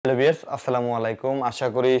Hello viewers, আসসালামু আলাইকুম। আশা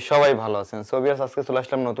করি সবাই ভালো আছেন। সো ভিউয়ার্স, আজকে চলে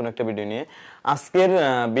আসলাম নতুন একটা ভিডিও নিয়ে। আজকের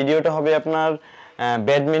ভিডিওটা হবে আপনার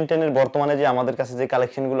ব্যাডমিন্টনের বর্তমানে যে আমাদের কাছে যে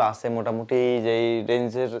কালেকশনগুলো আছে, মোটামুটি যেই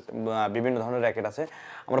রেঞ্জের বিভিন্ন ধরনের র্যাকেট আছে,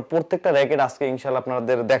 আমরা প্রত্যেকটা র্যাকেট আজকে ইনশাআল্লাহ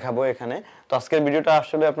আপনাদের দেখাবো এখানে। তো আজকের ভিডিওটা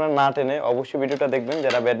আসলে আপনারা না টেনে অবশ্যই ভিডিওটা দেখবেন,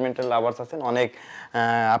 যারা ব্যাডমিন্টন লাভার্স আছেন অনেক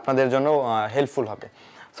আপনাদের জন্য হেল্পফুল হবে।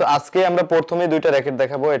 সো আজকে আমরা প্রথমে দুইটা র্যাকেট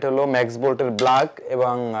দেখাবো। এটা হলো ম্যাক্স বোল্টের ব্ল্যাক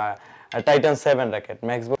এবং টাইটান 7 র্যাকেট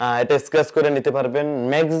ম্যাক্স এটা স্ক্র্যাচ করে নিতে পারবেন।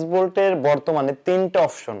 ম্যাক্স বোল্টের বর্তমানে তিনটা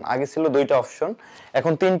অপশন, আগে ছিল দুইটা অপশন,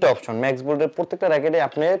 এখন তিনটা অপশন। ম্যাক্স বোল্টের প্রত্যেকটা র্যাকেটে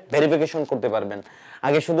আপনি ভেরিফিকেশন করতে পারবেন।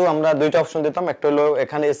 আগে শুধু আমরা দুইটা অপশন দিতাম, একটা হলো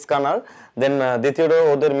এখানে স্ক্যানার, দেন দ্বিতীয়টা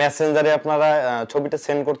ওদের মেসেঞ্জারে আপনারা ছবিটা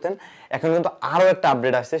সেন্ড করতেন। এখন কিন্তু আরো একটা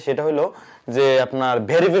আপডেট আসছে, সেটা হলো যে আপনার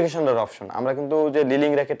ভেরিফিকেশনের অপশন। আমরা কিন্তু যে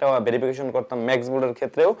লিলিং র্যাকেটটা ভেরিফিকেশন করতাম, ম্যাক্স বোর্ডের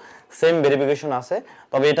ক্ষেত্রেও সেম ভেরিফিকেশন আছে,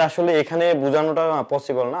 তবে এটা আসলে এখানে বোঝানোটা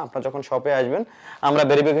পসিবল না। আপনারা যখন শপে আসবেন আমরা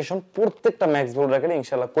ভেরিফিকেশন প্রত্যেকটা ম্যাক্স বোর্ড র্যাকেটে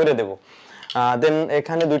ইনশাআল্লাহ করে দেব। দেন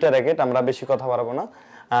এখানে দুইটা র্যাকেট, আমরা বেশি কথা বাড়াবো না।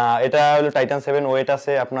 এটা হলো টাইটান 7, ওয়েট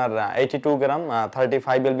আছে আপনার 82 গ্রাম,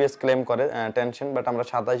 35 এলবিএস ক্লেম করে টেনশন, বাট আমরা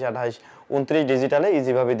 27, 28, 29 ডিজিটালে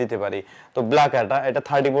ইজিভাবে দিতে পারি। তো ব্ল্যাক এটা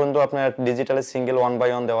 30 পর্যন্ত আপনার ডিজিটালে সিঙ্গেল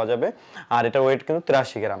 1/1 দেওয়া যাবে, আর এটা ওয়েট কিন্তু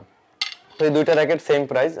 83 গ্রাম। তো এই দুইটা র্যাকেট সেম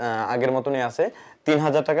প্রাইস, আগের মতনই আছে,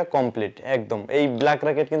 3000 টাকা কমপ্লিট একদম। এই ব্ল্যাক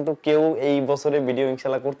র্যাকেট কিন্তু কেউ এই বছরে ভিডিও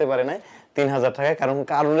ইনশাল্লাহ করতে পারে নাই 3000 টাকায়, কারণ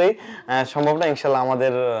কারোরই সম্ভব না। ইনশাল্লাহ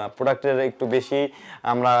আমাদের প্রোডাক্টের একটু বেশি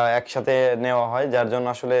আমরা একসাথে নেওয়া হয়, যার জন্য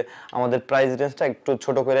আসলে আমাদের প্রাইস রেঞ্জটা একটু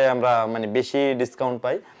ছোট করে আমরা মানে বেশি ডিসকাউন্ট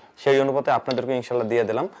পাই, সেই অনুপাতে আপনাদেরকে ইনশাল্লাহ দিয়ে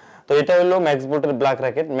দিলাম। তো এটা হলো max বোল্টের black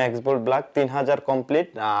racket, max bolt black 3000 complete,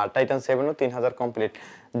 আর টাইটান 7ও 3000 কমপ্লিট।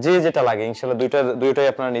 যে যেটা লাগে ইনশাল্লাহ দুইটাই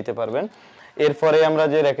আপনারা নিতে পারবেন। এরপরে আমরা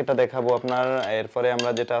যে র্যাকেটটা দেখাবো আপনার, এরপরে আমরা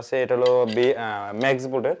যেটা আছে এটা হলো ম্যাক্স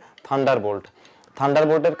বোল্টের থান্ডারবোল্ট।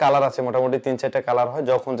 থান্ডারবোল্টের কালার আছে মোটামুটি 3-4টা কালার হয়,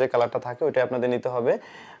 যখন যে কালারটা থাকে ওইটা আপনাদের নিতে হবে।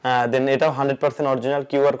 দেন এটাও 100% অরিজিনাল,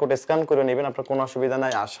 কিউআর কোড স্ক্যান করে নেবেন, আপনার কোনো অসুবিধা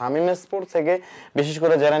নাই। আর শামিম স্পোর্টস থেকে বিশেষ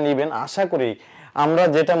করে যারা নেবেন, আশা করি আমরা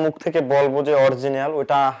যেটা মুখ থেকে বলবো যে অরিজিনাল,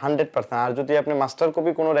 ওটা 100%। আর যদি আপনি মাস্টার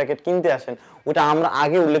কপি কোনো র্যাকেট কিনতে আসেন, ওটা আমরা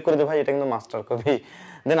আগে উল্লেখ করে দেবো, ভাই এটা কিন্তু মাস্টার কপি।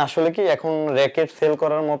 দেন আসলে কি এখন র্যাকেট সেল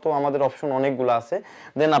করার মতো আমাদের অপশন অনেকগুলো আছে।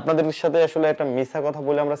 দেন আপনাদের সাথে আসলে একটা মিথ্যা কথা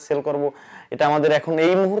বলে আমরা সেল করব, এটা আমাদের এখন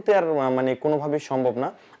এই মুহূর্তে আর মানে কোনোভাবেই সম্ভব না,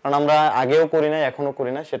 কারণ আমরা আগেও করি না, এখনো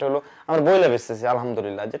করি না। সেটা হলো আমরা বইলা বেচতেছি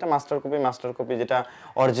আলহামদুলিল্লাহ, যেটা মাস্টার কপি, যেটা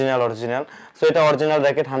অরিজিনাল। সো এটা অরিজিনাল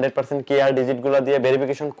র্যাকেট, 100% কেয়ার ডিজিটগুলো দিয়ে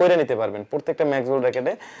ভেরিফিকেশন করে নিতে পারবেন প্রত্যেকটা ম্যাক্সবল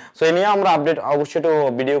র্যাকেটে। সো এই নিয়ে আমরা আপডেট অবশ্যই তো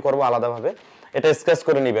ভিডিও করবো আলাদাভাবে। এটা স্ক্র্যাচ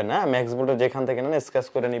করে নেবেন, হ্যাঁ ম্যাক্স বোল্টের যেখান থেকে নেন স্ক্র্যাচ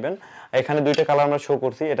করে নেবেন। এখানে দুইটা কালার আমরা শো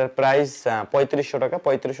করছি, এটার প্রাইস 3500 টাকা,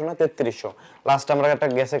 3500 না 3300। লাস্ট আমরা একটা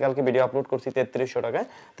গেছে কালকে ভিডিও আপলোড করছি 3300 টাকায়,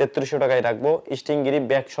 3300 টাকায় রাখবো স্টিংগিরি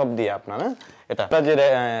ব্যাক সব দিয়ে আপনার। এটা যে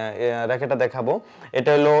র্যাকেটটা দেখাবো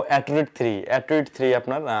এটা হলো অ্যাটুইট 3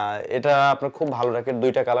 আপনার, এটা আপনার খুব ভালো র্যাকেট,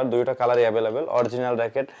 দুইটা কালারই অ্যাভেলেবেল, অরিজিনাল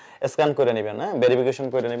র্যাকেট। স্ক্যান করে নেবেন, হ্যাঁ ভেরিফিকেশন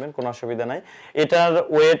করে নেবেন, কোনো অসুবিধা নাই। এটার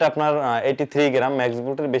ওয়েট আপনার 83 গ্রাম, ম্যাক্স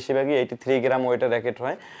বোল্টের বেশিরভাগই 83 গ্রাম ওয়েটের র্যাকেট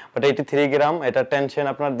হয়, বাট 83 গ্রাম এটা টেনশন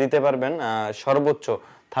আপনার দিতে পারবেন সর্বোচ্চ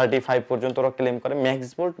 35 পর্যন্ত ওরা ক্লেম করে। ম্যাক্স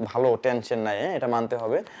বোল্ট ভালো, টেনশন নাই, এটা মানতে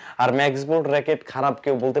হবে। আর ম্যাক্স বোল্ট র্যাকেট খারাপ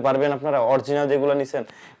কেউ বলতে পারবেন আপনারা, অরিজিনাল যেগুলো নিছেন,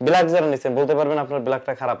 ব্ল্যাক যারা নিছেন বলতে পারবেন আপনার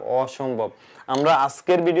ব্ল্যাকটা খারাপ, অসম্ভব। আমরা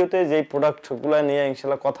আজকের ভিডিওতে যেই প্রোডাক্টগুলো নিয়ে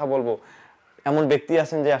ইনশাল্লাহ কথা বলবো, এমন ব্যক্তি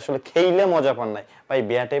আছেন যে আসলে খেইলে মজা পান নাই ভাই,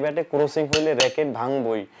 ব্যাটে ক্রসিং হইলে র্যাকেট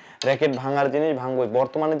ভাঙবই, র্যাকেট ভাঙার জিনিস ভাঙবই।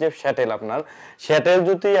 বর্তমানে যে শ্যাটেল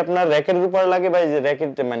যদি আপনার র্যাকেটের উপর লাগে ভাই, যে র্যাকেট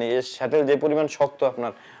মানে শ্যাটেল যে পরিমাণ শক্ত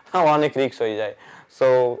আপনার, অনেক রিস্ক হয়ে যায়। সো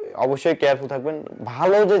অবশ্যই কেয়ারফুল থাকবেন।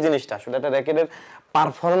 ভালো যে জিনিসটা আসলে একটা র্যাকেটের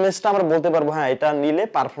পারফরমেন্সটা আমরা বলতে পারবো, হ্যাঁ এটা নিলে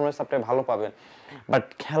পারফরমেন্স আপনি ভালো পাবেন, বাট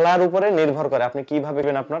খেলার উপরে নির্ভর করে আপনি কিভাবে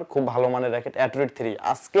আপনার খুব ভালো মানের র্যাকেট অ্যাটুইট 3।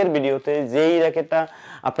 আজকের ভিডিওতে যেই র্যাকেটটা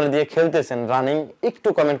আপনারা দিয়ে খেলতেছেন রানিং, একটু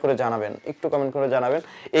কমেন্ট করে জানাবেন।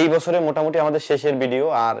 এই বছরে মোটামুটি আমাদের শেষের ভিডিও,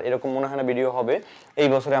 আর এরকম মনে হয় না ভিডিও হবে এই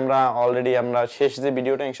বছরে। আমরা অলরেডি শেষ যে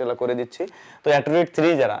ভিডিওটা ইনশাআল্লাহ করে দিচ্ছি। তো অ্যাটুইট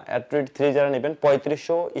 3 যারা নেবেন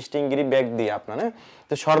 3500 স্টিংগিরি ব্যাগ দিয়ে আপনার,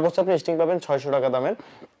 তো সর্বোচ্চ আপনি স্টিং পাবেন 600 টাকা দামের।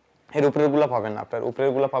 এর উপরেরগুলো পাবেন না, আপনার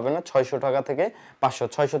উপরেরগুলো পাবেন না। 600 টাকা থেকে 500,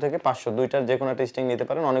 600 থেকে 500 দুইটার যে কোনো একটা স্টিং নিতে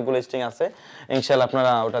পারেন, অনেকগুলো স্টিং আছে ইনশাআল্লাহ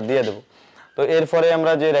আপনারা ওটা দিয়ে দেবো। তো এরপরে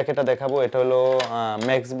আমরা যে র্যাকেটটা দেখাবো এটা হলো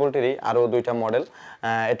ম্যাক্স বোল্টেরই আরও দুইটা মডেল।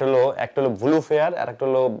 এটা হলো একটা হলো ব্লু ফেয়ার, আর একটা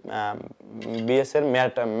হলো বিএস এর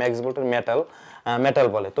ম্যাক্স বোল্টের মেটাল। মেটাল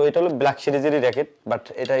বলে। তো এটা হলো ব্ল্যাক সিরিজেরই র্যাকেট, বাট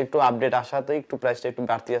এটা একটু আপডেট আসাতে একটু প্রাইসটা একটু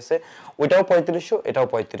বাড়তি আছে। ওইটাও 3500, এটাও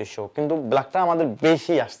 3500, কিন্তু ব্ল্যাকটা আমাদের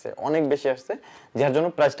বেশি আসছে, অনেক বেশি আসছে, যার জন্য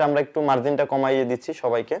প্রাইসটা আমরা একটু মার্জিনটা কমাইয়ে দিচ্ছি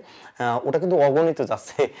সবাইকে। ওটা কিন্তু অগণিত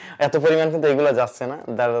যাচ্ছে, এত পরিমাণ কিন্তু এগুলো যাচ্ছে না,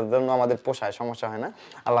 যার জন্য আমাদের পোষায়, সমস্যা হয় না।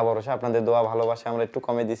 আল্লাহ ভরসা, আপনাদের দোয়া ভালোবাসা আমরা একটু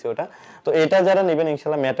কমে দিছি ওটা। তো এটা যারা নেবেন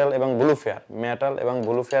ইনশাল্লাহ মেটাল এবং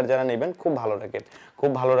ব্লু ফেয়ার যারা নেবেন, খুব ভালো র্যাকেট,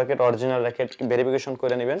 খুব ভালো র্যাকেট, অরিজিনাল র্যাকেট, ভেরিফিকেশন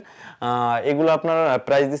করে নেবেন। এগুলো আপনার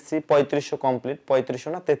প্রাইস দিচ্ছি 3500 কমপ্লিট, 3500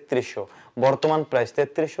 না 3300, বর্তমান প্রাইস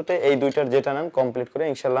 3300-তে এই দুইটার যেটা নেন কমপ্লিট করে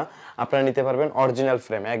ইনশাল্লাহ আপনারা নিতে পারবেন অরিজিনাল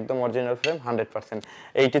ফ্রেম, একদম অরিজিনাল ফ্রেম 100%,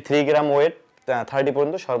 83 গ্রাম ওয়েট, 30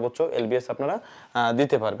 পর্যন্ত সর্বোচ্চ এলবিএস আপনারা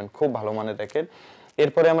দিতে পারবেন, খুব ভালো মানের র্যাকেট।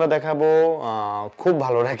 এরপরে আমরা দেখাবো খুব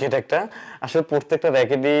ভালো র্যাকেট একটা, আসলে প্রত্যেকটা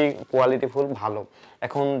র্যাকেটই কোয়ালিটি ফুল ভালো।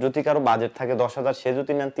 এখন যদি কারো বাজেট থাকে 10,000, সে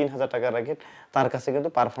যদি নেন 3,000 টাকার র্যাকেট, তার কাছে কিন্তু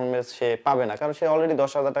পারফরমেন্স সে পাবে না, কারণ সে অলরেডি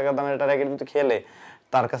 10,000 টাকার দামের একটা র্যাকেট কিন্তু খেলে,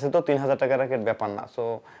 তার কাছে তো 3,000 টাকার র্যাকেট ব্যাপার না। সো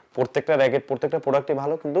প্রত্যেকটা র্যাকেট, প্রত্যেকটা প্রোডাক্টই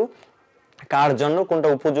ভালো, কিন্তু কার জন্য কোনটা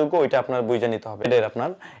উপযোগ্য ওইটা আপনার বুঝে নিতে হবে।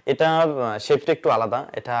 আপনার এটার শেপটা একটু আলাদা,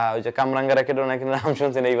 এটা ওই যে কামরাঙ্গা র্যাকেটের অনেক নাম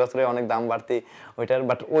শুনছেন, এই বছরে অনেক দাম বাড়তি ওইটার,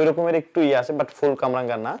 বাট ওই রকমের একটু আছে, বাট ফুল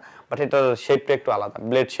কামরাঙ্গা না, বাট এটার শেপটা একটু আলাদা,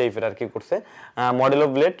 ব্লেড শেপের আর কি করছে, মডেল অফ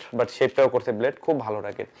ব্লেড, বাট শেপটাও করছে ব্লেড, খুব ভালো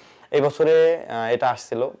র্যাকেট। এই বছরে এটা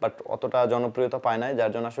আসছিল, বাট অতটা জনপ্রিয়তা পায় নাই,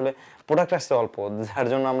 যার জন্য আসলে প্রোডাক্ট আসছে অল্প, যার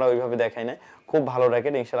জন্য আমরা ওইভাবে দেখাই নাই। খুব ভালো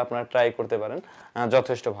র্যাকেট, ইনশাআল্লাহ আপনারা ট্রাই করতে পারেন,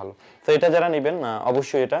 যথেষ্ট ভালো। তো এটা যারা নেবেন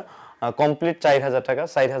অবশ্যই এটা কমপ্লিট 4,000 টাকা,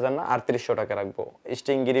 4,000 না 3800 টাকা রাখবো,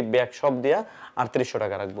 স্টিং গিরি ব্যাগ সব দিয়া 3800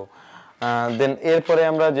 টাকা রাখবো। দেন এরপরে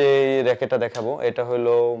আমরা যে র্যাকেটটা দেখাবো এটা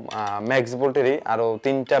হলো ম্যাক্স বোল্টেরই আরো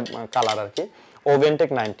 3টা কালার আর কি, ওভেনটেক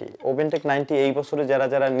 90 এই বছরে যারা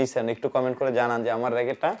যারা নিছেন একটু কমেন্ট করে জানান যে আমার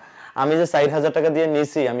র্যাকেটটা আমি যে 4,000 টাকা দিয়ে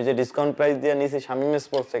নিছি, আমি যে ডিসকাউন্ট প্রাইস দিয়ে নিছি শামিম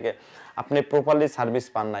স্পোর্টস থেকে, আপনি প্রপারলি সার্ভিস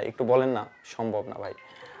পান না, একটু বলেন না। সম্ভব না ভাই,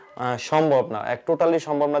 সম্ভব না, টোটালি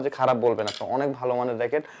সম্ভব না যে খারাপ বলবেন আপনি। অনেক ভালো মানের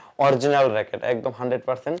র্যাকেট, অরিজিনাল র্যাকেট, একদম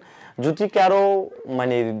 100%। যদি কারো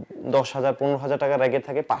মানে 10,000 15,000 টাকার র্যাকেট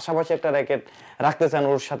থাকে, পাশাপাশি একটা র্যাকেট রাখতে চান,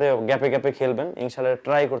 ওর সাথে গ্যাপে গ্যাপে খেলবেন, ইনশাআল্লাহ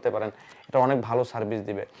ট্রাই করতে পারেন, এটা অনেক ভালো সার্ভিস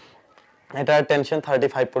দিবে। এটা টেনশন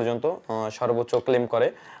 35 পর্যন্ত সর্বোচ্চ ক্লেম করে,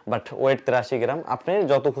 বাট ওয়েট 83 গ্রাম, আপনি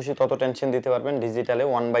যত খুশি তত টেনশন দিতে পারবেন ডিজিটালে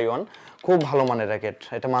 1/1, খুব ভালো মানের র্যাকেট,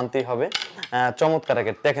 এটা মানতেই হবে। চমৎকার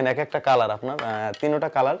র্যাকেট, দেখেন এক একটা কালার আপনার, তিনোটা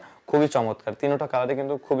কালার খুবই চমৎকার, তিনোটা কালারে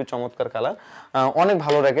কিন্তু খুবই চমৎকার কালার, অনেক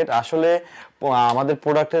ভালো র্যাকেট। আসলে আমাদের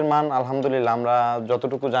প্রোডাক্টের মান আলহামদুলিল্লাহ, আমরা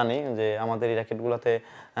যতটুকু জানি যে আমাদের এই র্যাকেটগুলোতে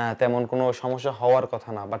তেমন কোনো সমস্যা হওয়ার কথা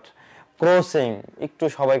না, বাট ক্রসিং, একটু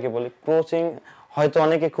সবাইকে বলি ক্রসিং, হয়তো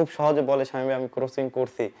অনেকে খুব সহজে বলে স্বামী আমি ক্রসিং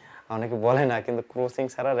করছি, অনেকে বলে না, কিন্তু ক্রসিং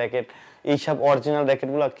ছাড়া র্যাকেট, এইসব অরিজিনাল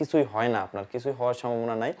র্যাকেটগুলো কিছুই হয় না, আপনার কিছুই হওয়ার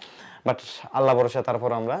সম্ভাবনা নাই। বাট আল্লাহ ভরসা, তারপর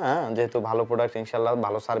আমরা যেহেতু ভালো প্রোডাক্ট ইনশাল্লাহ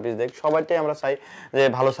ভালো সার্ভিস দেয়, সবাইটাই আমরা চাই যে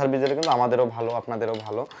ভালো সার্ভিস দিলে কিন্তু আমাদেরও ভালো, আপনাদেরও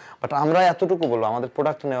ভালো। বাট আমরা এতটুকু বলবো, আমাদের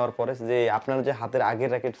প্রোডাক্ট নেওয়ার পরে যে আপনার যে হাতের আগের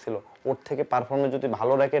র্যাকেট ছিল, ওর থেকে পারফরমেন্স যদি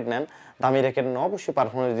ভালো র্যাকেট নেন, দামি র্যাকেট নেন, অবশ্যই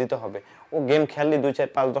পারফরমেন্স দিতে হবে। ও গেম খেললে 2 4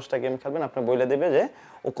 5 10টা গেম খেলবেন, আপনি বলে দেবে যে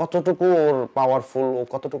ও কতটুকু ওর পাওয়ারফুল, ও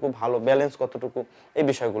কতটুকু ভালো, ব্যালেন্স কতটুকু, এই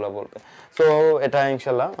বিষয়গুলো বলবে। সো এটা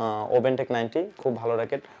ইনশাল্লাহ ওভেনটেক 90 খুব ভালো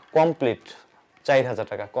র্যাকেট, কমপ্লিট 4,000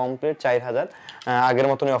 টাকা, কমপ্লিট 4,000। আগের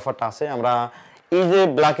মতনই অফারটা আছে। আমরা এই যে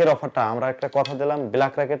ব্ল্যাকের অফারটা, আমরা একটা কথা দিলাম,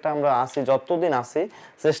 ব্ল্যাক র্যাকেটটা আমরা আসি, যতদিন আসি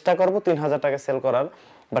চেষ্টা করব 3,000 টাকা সেল করার,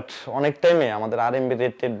 বাট অনেক টাইমে আমাদের আরএমবি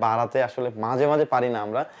রেট বাড়াতে আসলে মাঝে মাঝে পারি না।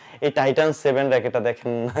 আমরা এই টাইটান 7 র্যাকেটটা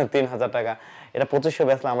দেখেন 3,000 টাকা, এটা 2500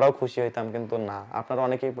 বেচলে আমরাও খুশি হইতাম, কিন্তু না, আপনারা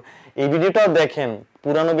অনেকেই এই ভিডিওটাও দেখেন,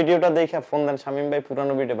 পুরানো ভিডিওটা দেখে ফোন দেন শামিম ভাই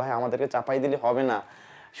পুরানো ভিডিও, ভাই আমাদেরকে চাপাই দিলে হবে না,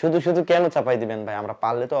 শুধু শুধু কেন চাপাই দিবেন ভাই, আমরা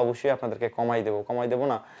পারলে তো অবশ্যই আপনাদেরকে কমাই দেবো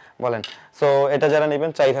না, বলেন। সো এটা যারা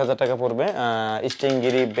নেবেন 4,000 টাকা পড়বে,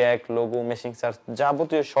 স্টিংগিরি ব্যাগ, লোগো, মেশিং চার্জ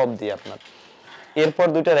যাবতীয় সব দিয়ে আপনার। এরপর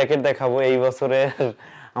 2টা র্যাকেট দেখাবো, এই বছরের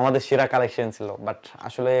আমাদের সেরা কালেকশন ছিল, বাট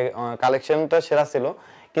আসলে কালেকশনটা সেরা ছিল,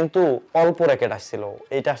 কিন্তু অল্প র্যাকেট আসছিল,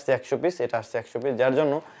 এইটা আসছে 100 পিস, এটা আসছে 100 পিস, যার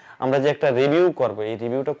জন্য আমরা যে একটা রিভিউ করব, এই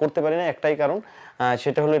রিভিউটা করতে পারি না একটাই কারণ,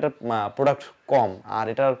 সেটা হলো এটার প্রোডাক্ট কম, আর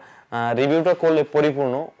এটার রিভিউটা করলে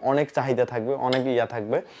পরিপূর্ণ অনেক চাহিদা থাকবে, অনেক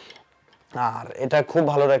থাকবে। আর এটা খুব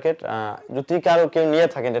ভালো র্যাকেট, যদি কারো কেউ নিয়ে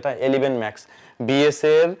থাকেন, এটা 11 ম্যাক্স, বিএস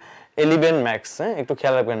এর 11 ম্যাক্স, একটু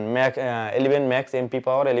খেয়াল রাখবেন, 11 ম্যাক্স এমপি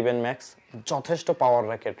পাওয়ার 11 ম্যাক্স, যথেষ্ট পাওয়ার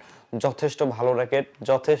র্যাকেট, যথেষ্ট ভালো র্যাকেট,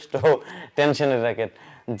 যথেষ্ট টেনশনের র্যাকেট,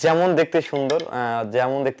 যেমন দেখতে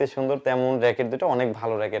সুন্দর তেমন র্যাকেট দুটো অনেক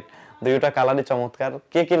ভালো র্যাকেট, দুইটা কালারই চমৎকার।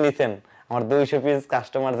 কে কে নিছেন আমার 200 পিস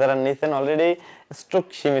কাস্টমার যারা নিছেন অলরেডি স্টক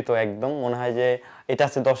সীমিত একদম, মনে হয় যে এটা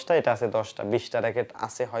আছে 10টা, এটা আছে 10টা, 20টা র‍্যাকেট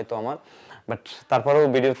আছে হয়তো আমার, বাট তারপরেও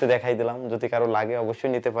ভিডিওতে দেখাই দিলাম, যদি কারো লাগে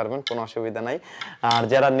অবশ্যই নিতে পারবেন, কোনো অসুবিধা নাই। আর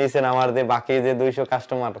যারা নিছেন আমার যে বাকি যে 200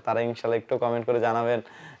 কাস্টমার, তারা ইনশাআল্লাহ একটু কমেন্ট করে জানাবেন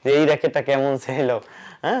যে এই র‍্যাকেটটা কেমন ছিল।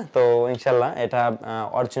 হ্যাঁ, তো ইনশাআল্লাহ এটা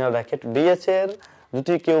অরিজিনাল র‍্যাকেট ডিএস এর,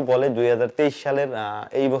 যদি কেউ বলে 2023 সালের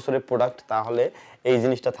এই বছরের প্রোডাক্ট, তাহলে এই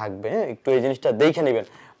জিনিসটা থাকবে। একটু এই জিনিসটা দেখে নেবেন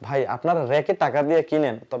ভাই, আপনারা র‍্যাকেট টাকা দিয়ে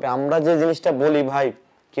কিনেন, তবে আমরা যে জিনিসটা বলি ভাই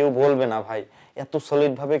কেউ বলবে না ভাই, এত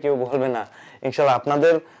সলিড ভাবে কেউ বলবে না। ইনশাআল্লাহ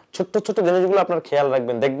আপনাদের ছোট ছোট জিনিসগুলো আপনারা খেয়াল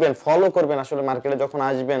রাখবেন, দেখবেন, ফলো করবেন। আসলে মার্কেটে যখন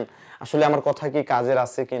আসবেন, আসলে আমার কথা কি কাজের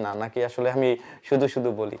আছে কি না, নাকি আসলে আমি শুধু শুধু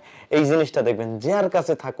বলি, এই জিনিসটা দেখবেন। যার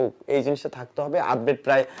কাছে থাকুক এই জিনিসটা থাকতে হবে। আপডেট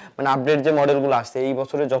প্রায় মানে আপডেট যে মডেলগুলো আসছে এই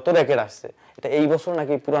বছরে, যত র‍্যাকেট আসছে, এটা এই বছর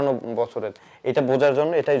নাকি পুরানো বছরের, এটা বোঝার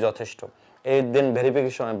জন্য এটাই যথেষ্ট। এই দেন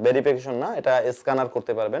ভেরিফিকেশন না, এটা স্ক্যানার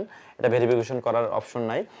করতে পারবেন, এটা ভেরিফিকেশন করার অপশন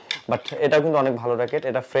নাই। বাট এটাও কিন্তু অনেক ভালো র‍্যাকেট।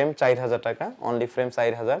 এটা ফ্রেম 4000 টাকা, অনলি ফ্রেম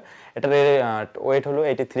 4000। এটার ওয়েট হলো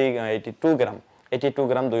 82 গ্রাম, 82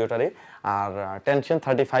 গ্রাম দুইটারই। আর টেনশন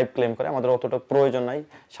 35 ক্লেম করে, আমাদের অতটা প্রয়োজন নাই।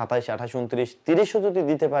 27, 28, 29, 30ও যদি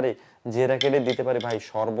দিতে পারি, যে র‍্যাকেটে দিতে পারি ভাই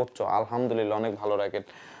সর্বোচ্চ, আলহামদুলিল্লাহ অনেক ভালো র‍্যাকেট।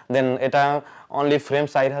 দেন এটা অনলি ফ্রেম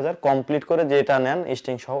 4000, কমপ্লিট করে যেটা নেন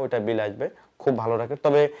স্টিং সহ ওটা বিল আসবে। খুব ভালো র‍্যাকেট।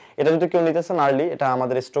 তবে এটা যদি কেউ নিতে চান আর্লি, এটা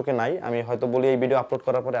আমাদের স্টকে নাই, আমি হয়তো বলি এই ভিডিও আপলোড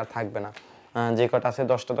করার পরে আর থাকবে না। যে কটা আছে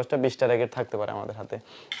 10টা 20টা র‍্যাকেট থাকতে পারে আমাদের হাতে।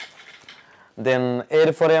 দেন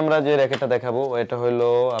এরপরে আমরা যে র‍্যাকেটটা দেখাবো, এটা হলো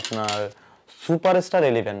আপনার সুপারস্টার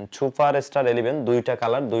 11, দুইটা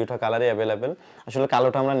কালারই অ্যাভেলেবেল। আসলে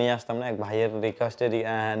কালোটা আমরা নিয়ে আসতাম না, এক ভাইয়ের রিকোয়েস্টে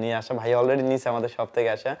নিয়ে আসা, ভাই অলরেডি নিছে আমাদের সব থেকে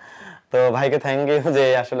আসা। তো ভাইকে থ্যাংক ইউ যে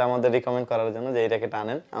আসলে আমাদের রিকমেন্ড করার জন্য যে এই র‍্যাকেট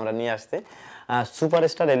আনেন, আমরা নিয়ে আসতে।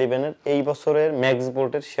 সুপারস্টার 11 এর এই বছরের ম্যাক্স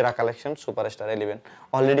বোল্টের সেরা কালেকশন সুপারস্টার 11।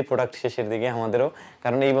 অলরেডি প্রোডাক্ট শেষের দিকে আমাদেরও,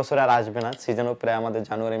 কারণ এই বছর আর আসবে না, সিজনও প্রায় আমাদের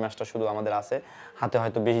জানুয়ারি মাসটা শুধু আমাদের আছে হাতে,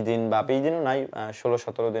 হয়তো 20 দিন বা 20 দিনও নাই,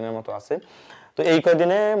 16-17 দিনের মতো আছে। তো এই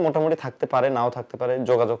কয়দিনে মোটামুটি থাকতে পারে, নাও থাকতে পারে,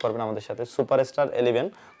 যোগাযোগ করবেন আমাদের সাথে। সুপারস্টার 11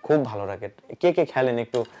 খুব ভালো র‍্যাকেট। কে কে খেলেন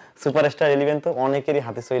একটু সুপারস্টার 11? তো অনেকেরই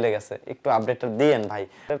হাতে চলে গেছে, একটু আপডেটটা দিয়েন ভাই।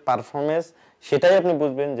 পারফরমেন্স সেটাই আপনি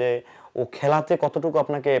বুঝবেন যে ও খেলাতে কতটুকু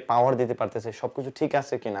আপনাকে পাওয়ার দিতে পারতেছে, সবকিছু ঠিক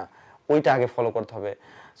আছে কিনা, ওইটা আগে ফলো করতে হবে।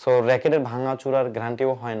 সো র‍্যাকেটের ভাঙা চূড়ার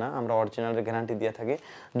গ্যারান্টিও হয় না, আমরা অরিজিনালের গ্যারান্টি দিয়ে থাকি।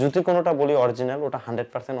 যদি কোনোটা বলি অরিজিনাল, ওটা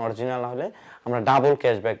 100% অরিজিনাল হলে আমরা ডাবল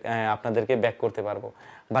ক্যাশব্যাক আপনাদেরকে ব্যাক করতে পারবো।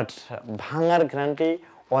 বাট ভাঙার গ্যারান্টি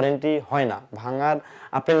ওয়ারেন্টি হয় না। ভাঙার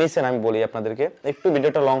আপনি নিছেন, আমি বলি আপনাদেরকে, একটু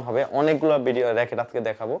ভিডিওটা লং হবে, অনেকগুলো ভিডিও র‍্যাকেট আজকে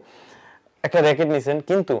দেখাবো। একটা র‍্যাকেট নিছেন,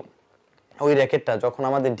 কিন্তু ওই র‍্যাকেটটা যখন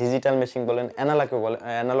আমাদের ডিজিটাল মেশিন বলেন,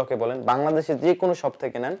 অ্যানালগে বলেন, বাংলাদেশে যে কোনো শপ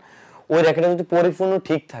থেকে নেন, ওই র‍্যাকেটটা যদি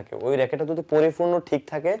পরিপূর্ণ ঠিক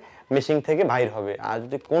থাকে, মেশিন থেকে বাইর হবে। আর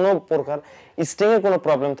যদি কোনো প্রকার স্টিংয়ে কোনো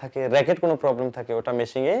প্রবলেম থাকে, র‍্যাকেট কোনো প্রবলেম থাকে, ওটা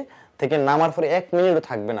মেশিনে থেকে নামার পরে 1 মিনিটও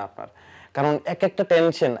থাকবে না আপনার। কারণ এক একটা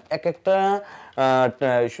টেনশন, এক একটা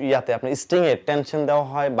ইয়াতে আপনার স্টিংয়ে টেনশন দেওয়া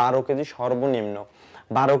হয় 12 কেজি সর্বনিম্ন।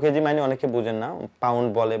 12 কেজি মানে অনেকে বুঝেন না, পাউন্ড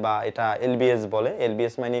বলে বা এটা এলবিএস বলে।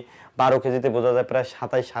 এলবিএস মানে 12 কেজিতে বোঝা যায় প্রায়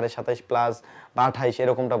 27, 27.5 প্লাস বা 28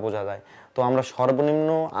 এরকমটা বোঝা যায়। তো আমরা সর্বনিম্ন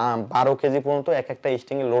 12 কেজি পর্যন্ত এক একটা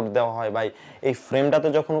স্টিংয়ে লোড দেওয়া হয় ভাই। এই ফ্রেমটাতে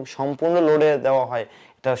যখন সম্পূর্ণ লোডে দেওয়া হয়,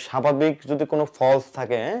 এটা স্বাভাবিক যদি কোনো ফলস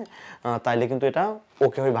থাকে, তাইলে কিন্তু এটা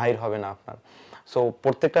ওকে হয়ে বাইর হবে না আপনার। সো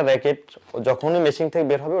প্রত্যেকটা র‍্যাকেট যখনই মেশিন থেকে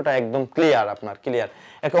বের হবে, ওটা একদম ক্লিয়ার, আপনার ক্লিয়ার।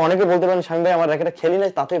 এখন অনেকে বলতে পারেন, স্বামী ভাই আমার র‍্যাকেটটা খেলি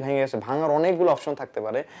নাই তাতেই ভেঙে গেছে। ভাঙার অনেকগুলো অপশন থাকতে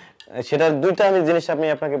পারে, সেটার দুইটা আমি জিনিস আমি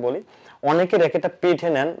আপনাকে বলি। অনেকে র‍্যাকেটটা পিঠে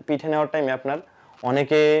নেন, পিঠে নেওয়ার টাইমে আপনার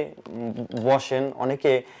অনেকে বসেন,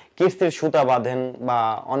 অনেকে কিস্তির সুতা বাঁধেন, বা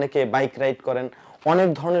অনেকে বাইক রাইড করেন, অনেক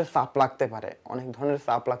ধরনের চাপ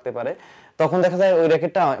লাগতে পারে। তখন দেখা যায় ওই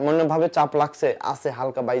র‍্যাকেটটা মনেভাবে চাপ লাগছে, আছে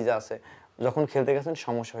হালকা বাইজা আছে, যখন খেলতে গেছেন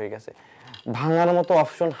সমস্যা হয়ে গেছে। ভাঙার মতো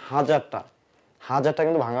অপশন হাজারটা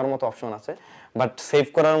কিন্তু ভাঙার মতো অপশন আছে, বাট সেভ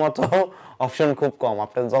করার মতো অপশন খুব কম।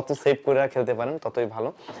 আপনি যত সেভ করে খেলতে পারেন ততই ভালো।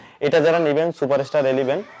 এটা যারা নেবেন সুপারস্টার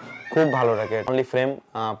 11 খুব ভালো র‍্যাকেট। অনলি ফ্রেম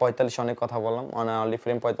 45, অনেক কথা বললাম, অনলি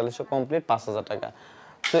ফ্রেম 4500 কমপ্লিট 5000 টাকা।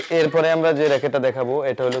 তো এরপরে আমরা যে র‍্যাকেটটা দেখাবো,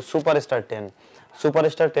 এটা হলো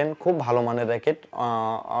সুপারস্টার 10 খুব ভালো মানের র‍্যাকেট,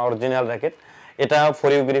 অরিজিনাল র‍্যাকেট। এটা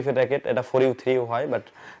 4U গ্রিফের র‍্যাকেট, এটা 4U 3U হয়, বাট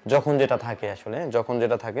যখন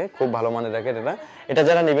যেটা থাকে খুব ভালো মানের র‍্যাকেট এটা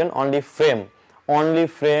যারা নেবেন অনলি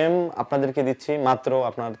ফ্রেম আপনাদেরকে দিচ্ছি মাত্র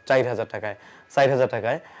আপনার 4000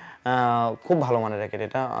 টাকায়। খুব ভালো মানের র‍্যাকেট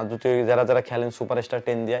এটা। যদি যারা খেলেন সুপারস্টার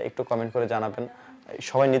 10 দিয়ে একটু কমেন্ট করে জানাবেন।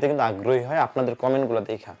 সবাই নিতে কিন্তু আগ্রহী হয় আপনাদের কমেন্টগুলো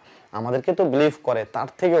দেখা, আমাদেরকে তো বিলিভ করে, তার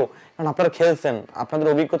থেকেও, কারণ আপনারা খেলছেন, আপনাদের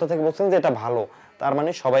অভিজ্ঞতা থেকে বলছেন যে এটা ভালো, তার মানে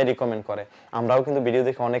সবাই রিকমেন্ড করে। আমরাও কিন্তু ভিডিও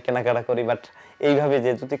দেখে অনেক কেনাকাটা করি, বাট এইভাবে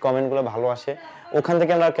যে যদি কমেন্টগুলো ভালো আসে ওখান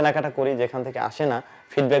থেকে আমরা কেনাকাটা করি, যেখান থেকে আসে না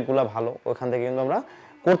ফিডব্যাকগুলো ভালো ওখান থেকে কিন্তু আমরা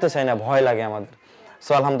করতে চাই না, ভয় লাগে আমাদের।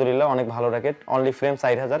 সো আলহামদুলিল্লাহ অনেক ভালো র্যাকেট, অনলি ফ্রেম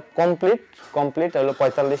 4000, কমপ্লিট হলো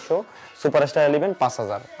 4500, সুপারস্টার 11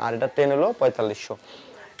 5000, আর এটা 10 হলো 4500।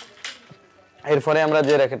 এরপরে আমরা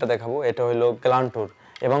যে র্যাকেটটা দেখাবো এটা হলো গ্লান্টুর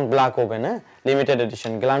এবং ব্ল্যাক ওভেন, লিমিটেড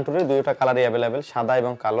এডিশন। গ্লান্টুরের দুইটা কালারই অ্যাভেলেবেল, সাদা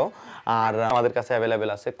এবং কালো, আর আমাদের কাছে অ্যাভেলেবেল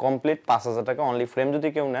আছে কমপ্লিট 5000 টাকা। অনলি ফ্রেম যদি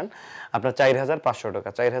কেউ নেন আপনার 4500 টাকা,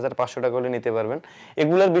 4500 টাকা হলে নিতে পারবেন।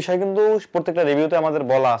 এগুলোর বিষয় কিন্তু প্রত্যেকটা রিভিউতে আমাদের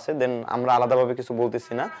বলা আছে, দেন আমরা আলাদাভাবে কিছু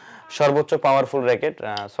বলতেছি না। সর্বোচ্চ পাওয়ারফুল র্যাকেট,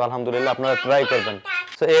 সো আলহামদুলিল্লাহ আপনারা ট্রাই করবেন।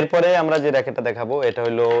 সো এরপরে আমরা যে র্যাকেটটা দেখাবো এটা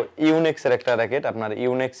হলো ইউনেক্সের একটা র্যাকেট, আপনার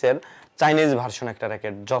ইউনেক্সের চাইনিজ ভার্সন একটা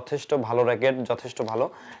র্যাকেট, যথেষ্ট ভালো র্যাকেট, যথেষ্ট ভালো।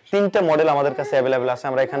 তিনটা মডেল আমাদের কাছে অ্যাভেলেবেল আছে,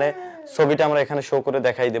 আমরা এখানে ছবিটা আমরা এখানে শো করে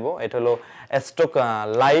দেখাই দেব। এটা হলো স্টক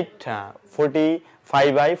লাইট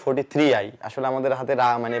 45i43i, আসলে আমাদের হাতে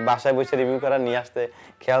মানে বাসায় বসে রিভিউ করা নিয়ে আসতে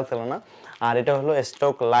খেয়াল ছিল না। আর এটা হলো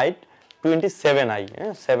স্টক লাইট 27i,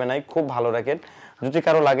 7i, খুব ভালো র্যাকেট। যদি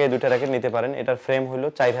কারো লাগে দুইটা র্যাকেট নিতে পারেন। এটার ফ্রেম হলো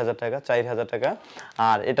 4000 টাকা, 4000 টাকা,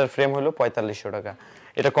 আর এটার ফ্রেম হলো 4500 টাকা।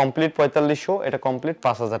 এটা কমপ্লিট 4500, এটা কমপ্লিট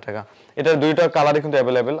 5000 টাকা। এটার দুইটা কালারই কিন্তু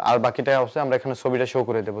অ্যাভেলেবেল, আর বাকিটা আছে আমরা এখানে ছবিটা শো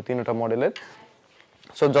করে দেবো তিনটা মডেলের।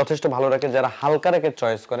 সো যথেষ্ট ভালো র্যাকেট। যারা হালকা র্যাকেট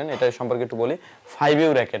চয়েস করেন, এটা সম্পর্কে একটু বলি, 5U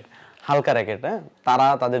র্যাকেট, হালকা র্যাকেট, তারা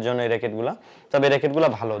তাদের জন্য এই র্যাকেটগুলা, তবে র্যাকেটগুলো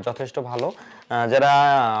ভালো, যথেষ্ট ভালো। যারা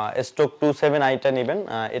স্টক 27iটা নেবেন,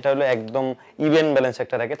 এটা হলো একদম ইভেন ব্যালেন্স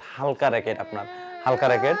একটা র্যাকেট, হালকা র্যাকেট, আপনার হালকা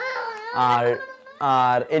র্যাকেট। আর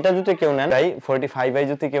আর এটা যদি কেউ নেন 45i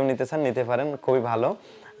যদি কেউ নিতে চান নিতে পারেন, খুবই ভালো।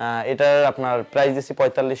 এটার আপনার প্রাইস দিচ্ছি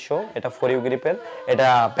 4500, এটা 4U গ্রিপের, এটা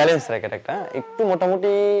ব্যালেন্স র্যাকেট একটা, একটু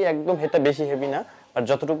মোটামুটি একদম হেডটা বেশি হেভি না, আর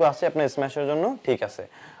যতটুকু আছে আপনার স্ম্যাশের জন্য ঠিক আছে।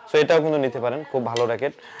 সো এটাও কিন্তু নিতে পারেন, খুব ভালো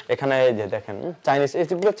র্যাকেট। এখানে যে দেখেন চাইনিজ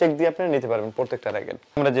এগুলো চেক দিয়ে আপনি নিতে পারবেন প্রত্যেকটা র্যাকেট।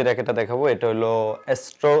 আমরা যে র্যাকেটটা দেখাবো এটা হলো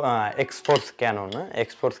এক্সফোর্স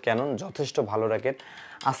ক্যানন, যথেষ্ট ভালো র্যাকেট।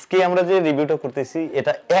 আজকে আমরা যে রিভিউটা করতেছি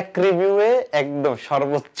এটা এক রিভিউয়ে একদম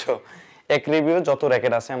সর্বোচ্চ, এক রিভিউ যত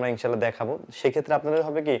র্যাকেট আছে আমরা ইনশাআল্লাহ দেখাবো। সেক্ষেত্রে আপনাদের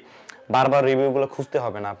হবে কি বারবার রিভিউগুলো খুঁজতে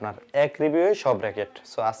হবে না, আপনার এক রিভিউয়ে সব র্যাকেট।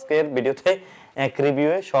 সো আজকের ভিডিওতে এক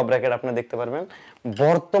রিভিউয়ে সব র্যাকেট আপনি দেখতে পারবেন।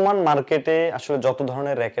 বর্তমান মার্কেটে আসলে যত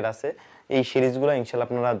ধরনের র্যাকেট আছে এই সিরিজগুলো ইনশাআল্লাহ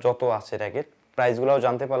আপনারা যত আছে র্যাকেট, প্রাইসগুলোও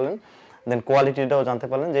জানতে পারলেন, দেন কোয়ালিটিটাও জানতে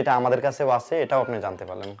পারলেন, যেটা আমাদের কাছেও আছে এটাও আপনি জানতে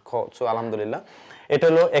পারলেন। সো আলহামদুলিল্লাহ। এটা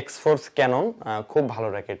হলো এক্সফোর্স ক্যানন, খুব ভালো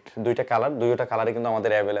র্যাকেট, দুইটা কালারই কিন্তু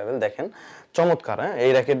আমাদের অ্যাভেলেবেল। দেখেন চমৎকার,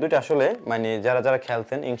 এই র্যাকেট দুইটা আসলে মানে যারা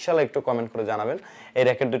খেলছেন ইনশাআল্লাহ একটু কমেন্ট করে জানাবেন এই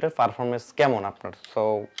র্যাকেট দুইটার পারফরমেন্স কেমন আপনার। সো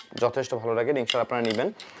যথেষ্ট ভালো র্যাকেট, ইনশাআল্লাহ আপনারা নেবেন।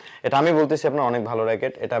 এটা আমি বলতেছি আপনার অনেক ভালো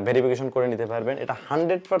র্যাকেট, এটা ভেরিফিকেশন করে নিতে পারবেন। এটা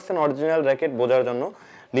 100% অরিজিনাল র্যাকেট বোঝার জন্য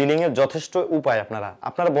লিলিং এর যথেষ্ট উপায়।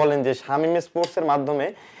 আপনারা বলেন যে শামিম স্পোর্টসের মাধ্যমে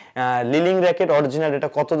লিলিং র্যাকেট অরিজিনাল, এটা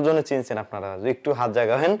কতজনে চিনছেন আপনারা? একটু হাত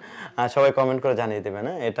জাগাবেন, সবাই কমেন্ট করে জানিয়ে দেবেন।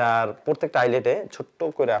 এটার প্রত্যেকটা আইলেটে ছোট্ট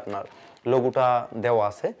করে আপনার লোগোটা দেওয়া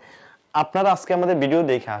আছে। আপনারা আজকে আমাদের ভিডিও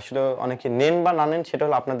দেখে আসলে অনেকে নেন বা না নেন সেটা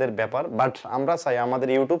হলো আপনাদের ব্যাপার, বাট আমরা চাই আমাদের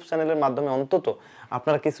ইউটিউব চ্যানেলের মাধ্যমে অন্তত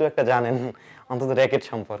আপনারা কিছু একটা জানেন অন্তত র্যাকেট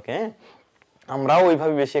সম্পর্কে। আমরাও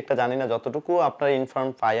ওইভাবে বেশি একটা জানি না, যতটুকু আপনারা ইনফর্ম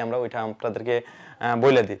পাই আমরা ওইটা আপনাদেরকে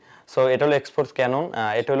বলে দিই। সো এটা হলো এক্সপোর্টস ক্যানন,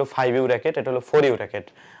 এটা হলো 5U র্যাকেট, এটা হলো 4U র্যাকেট।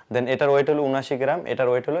 দেন এটার ওয়েট হলো 79 গ্রাম, এটার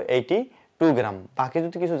ওয়েট হলো 82 গ্রাম। বাকি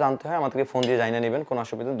যদি কিছু জানতে হয় আমাদেরকে ফোন দিয়ে জানিয়ে নেবেন, কোনো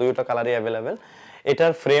অসুবিধা। দুইটা কালারই অ্যাভেলেবেল।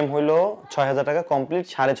 এটার ফ্রেম হলো 6000 টাকা, কমপ্লিট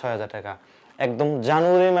 6500 টাকা। একদম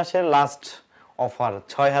জানুয়ারি মাসের লাস্ট অফার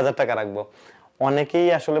 6000 টাকা রাখবো। অনেকেই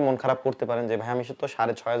আসলে মন খারাপ করতে পারেন যে ভাই আমি তো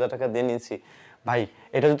 6500 টাকা দিয়ে নিয়েছি, ভাই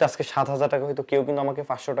এটা যদি আজকে 7000 টাকা হইতো কেউ কিন্তু আমাকে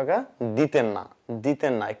 500 টাকা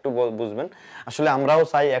দিতেন না। একটু বুঝবেন, আসলে আমরাও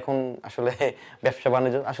চাই এখন আসলে ব্যবসা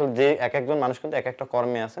বাণিজ্য, আসলে যে একজন মানুষ কিন্তু এক একটা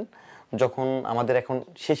কর্মে আছেন, যখন আমাদের এখন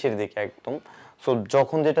শেষের দিকে একদম। সো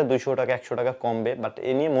যখন যেটা 200 টাকা 100 টাকা কমবে, বাট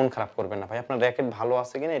এ নিয়ে মন খারাপ করবেন না ভাই, আপনার র্যাকেট ভালো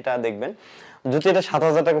আছে কিনা এটা দেখবেন। যদি এটা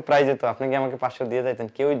 7000 টাকা প্রাইস যেত আপনি কি আমাকে 500 দিয়ে যাইতেন?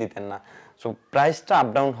 কেউই দিতেন না। সো প্রাইসটা আপ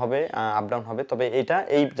ডাউন হবে, তবে এটা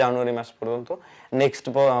এই জানুয়ারি মাস পর্যন্ত। নেক্সট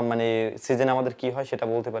মানে সিজন আমাদের কি হয় সেটা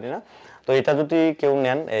বলতে পারি না। তো এটা যদি কেউ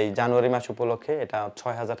নেন এই জানুয়ারি মাস উপলক্ষে এটা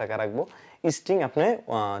 6000 টাকা রাখবো। স্টিং আপনি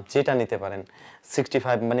যেটা নিতে পারেন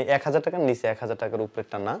 65, মানে 1000 টাকার নিচে, 1000 টাকার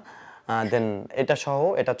উপরেরটা না। দেন এটা সহ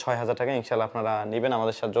এটা 6000 টাকা, ইনশাআল্লাহ আপনারা নেবেন,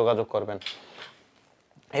 আমাদের সাথে যোগাযোগ করবেন।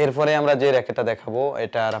 এরপরে আমরা যে র্যাকেটটা দেখাবো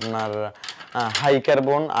এটার আপনার হাই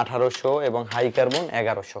কার্বন 1800 এবং হাই কার্বন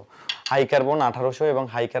 1100, হাই কার্বন 1800 এবং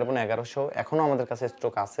হাই কার্বন 1100 এখনো আমাদের কাছে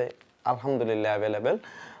স্টক আছে, আলহামদুলিল্লাহ অ্যাভেলেবেল।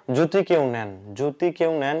 যদি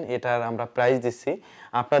কেউ নেন এটার আমরা প্রাইস দিচ্ছি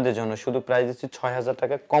আপনাদের জন্য, শুধু প্রাইস দিচ্ছি 6000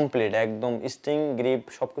 টাকা কমপ্লিট, একদম স্টিং গ্রিপ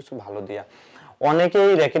সবকিছু ভালো দিয়া।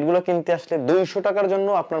 অনেকেই র্যাকেটগুলো কিনতে আসলে 200 টাকার জন্য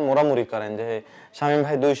আপনার মোড়ামুড়ি করেন যে শামীম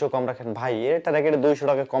ভাই 200 কম রাখেন। ভাই এটা র্যাকেটে 200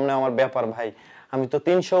 টাকা কম নেওয়া আমার ব্যাপার ভাই, আমি তো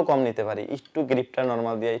 300 কম নিতে পারি, একটু গ্রিপটা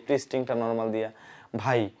নরমাল দিয়া, একটু স্ট্রিংটা নরমাল দিয়া।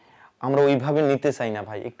 ভাই আমরা ওইভাবে নিতে চাই না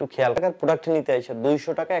ভাই, একটু খেয়াল টাকার প্রোডাক্ট নিতে আইসা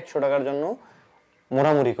 200 টাকা 100 টাকার জন্য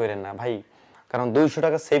মোড়ামুড়ি করেন না ভাই। কারণ 200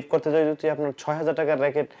 টাকা সেভ করতে যাই যদি আপনার 6000 টাকার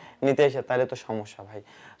র্যাকেট নিতে এসে তাহলে তো সমস্যা ভাই।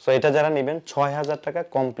 সো এটা যারা নেবেন 6000 টাকা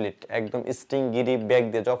কমপ্লিট একদম স্টিং গিরি ব্যাগ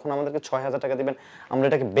দিয়ে, যখন আমাদেরকে 6000 টাকা দিবেন আমরা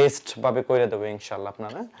এটাকে বেস্ট ভাবে করে দেবো ইনশাআল্লাহ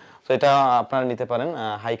আপনারা। সো এটা আপনারা নিতে পারেন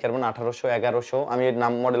হাই কার্বন 1800 1100, আমি এর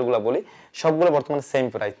নাম মডেলগুলো বলি সবগুলো বর্তমানে সেম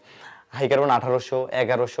প্রাইস। হাই কার্বন 1800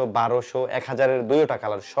 1100 1200 1000-এর দুইটা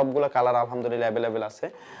কালার, সবগুলো কালার আলহামদুলিল্লাহ অ্যাভেলেবেল আছে।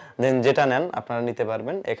 দেন যেটা নেন আপনারা নিতে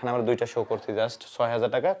পারবেন। এখানে আমরা দুইটা শো করছি জাস্ট 6000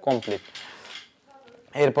 টাকা কমপ্লিট।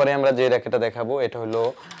 এরপরে আমরা যে র্যাকেটটা দেখাবো এটা হলো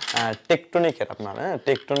টেকটনিকের আপনার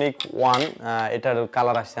টেকটনিক 1। এটার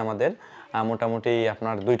কালার আসছে আমাদের মোটামুটি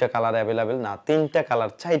আপনার দুইটা কালার অ্যাভেলেবেল না, তিনটা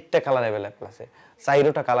কালার 4টা কালার অ্যাভেলেবেল আছে,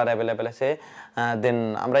 4টা কালার অ্যাভেলেবেল আছে। দেন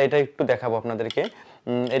আমরা এটা একটু দেখাবো আপনাদেরকে।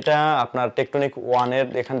 এটা আপনার টেকটনিক 1-এর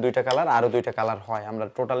এখানে দুইটা কালার, আরও দুইটা কালার হয়, আমরা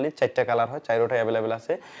টোটালি 4টা কালার হয়, 4টা অ্যাভেলেবেল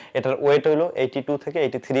আছে। এটার ওয়েট হলো 82 থেকে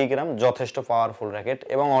 83 গ্রাম, যথেষ্ট পাওয়ারফুল র্যাকেট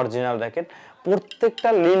এবং অরিজিনাল র্যাকেট। প্রত্যেকটা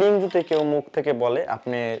লিলিং যদি কেউ মুখ থেকে বলে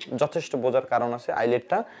আপনি যথেষ্ট বোঝার কারণ আছে।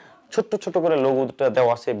 আইলেটটা ছোট্ট ছোট করে লোগোটা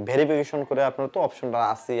দেওয়া আছে, ভেরিফিকেশন করে আপনার তো অপশনটা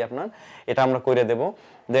আছেই আপনার, এটা আমরা করে দেব।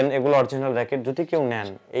 দেন এগুলো অরিজিনাল র্যাকেট যদি কেউ নেন,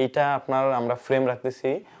 এইটা আপনার আমরা ফ্রেম রাখতেছি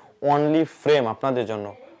অনলি ফ্রেম আপনাদের জন্য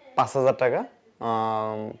 5000 টাকা।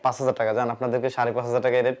 5000 টাকা জান আপনাদেরকে 5500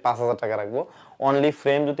 টাকা রেট, 5000 টাকা রাখবো অনলি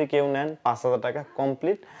ফ্রেম। যদি কেউ নেন 5000 টাকা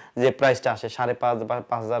কমপ্লিট, যে প্রাইসটা আসে 5,500 বা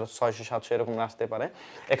 5600 700 এরকম আসতে পারে।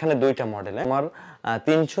 এখানে দুইটা মডেল, আমার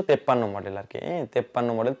 353 মডেল আর কি,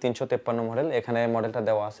 53 মডেল 353 মডেল এখানে মডেলটা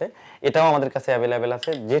দেওয়া আছে। এটাও আমাদের কাছে অ্যাভেলেবেল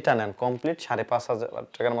আছে, যেটা নেন কমপ্লিট 5500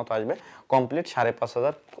 টাকার মতো আসবে, কমপ্লিট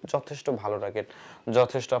 5500। যথেষ্ট ভালো র্যাকেট,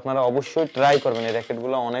 যথেষ্ট, আপনারা অবশ্যই ট্রাই করবেন, এই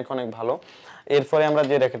র্যাকেটগুলো অনেক অনেক ভালো। এরপরে আমরা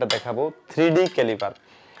যে র্যাকেটটা দেখাবো 3D ক্যালিবার।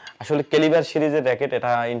 আসলে ক্যালিবার সিরিজের র্যাকেট,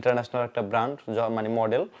 এটা ইন্টারন্যাশনাল একটা ব্র্যান্ড মানে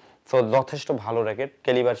মডেল, তো যথেষ্ট ভালো র্যাকেট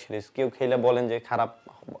ক্যালিবার সিরিজ। কেউ খেলে বলেন যে খারাপ,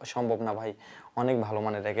 সম্ভব না ভাই, অনেক ভালো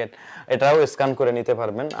মানের র্যাকেট। এটাও স্ক্যান করে নিতে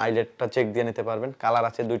পারবেন, আইলেটটা চেক দিয়ে নিতে পারবেন। কালার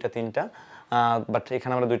আছে দুইটা তিনটা, বাট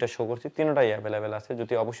এখানে আমরা দুইটা শো করছি, তিনটাই অ্যাভেলেবেল আছে।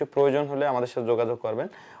 যদি অবশ্যই প্রয়োজন হলে আমাদের সাথে যোগাযোগ করবেন,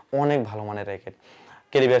 অনেক ভালো মানের র্যাকেট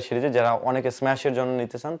ক্যালিবার সিরিজে। যারা অনেকে স্ম্যাশের জন্য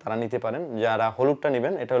নিতে চান তারা নিতে পারেন। যারা হলুদটা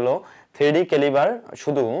নেবেন, এটা হলো 3D ক্যালিবার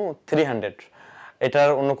শুধু 300, এটার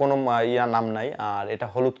অন্য কোনো নাম নাই। আর এটা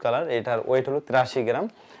হলুদ কালার, এটার ওয়েট হলো 83 গ্রাম।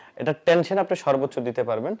 এটা টেনশন আপনি সর্বোচ্চ দিতে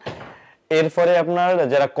পারবেন। এরপরে আপনার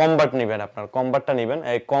যারা কমবাট নেবেন, আপনার কমবাটটা নেবেন,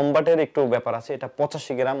 এই কমবাটের একটু ব্যাপার আছে, এটা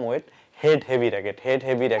 85 গ্রাম wait, head heavy racket, head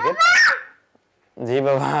heavy racket. জি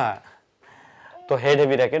বাবা, তো হেড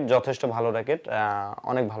হেভি র্যাকেট, যথেষ্ট ভালো র্যাকেট,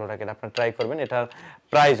 অনেক ভালো র্যাকেট, আপনারা ট্রাই করবেন। এটার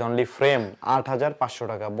প্রাইস অনলি ফ্রেম 8500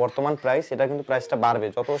 টাকা বর্তমান প্রাইস। এটা কিন্তু প্রাইসটা বাড়বে,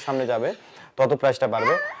 যত সামনে যাবে তত প্রাইসটা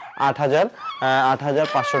বাড়বে।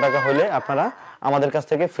 8500 টাকা হলে আপনারা আমাদের কাছ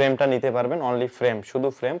থেকে ফ্রেমটা নিতে পারবেন, অনলি ফ্রেম, শুধু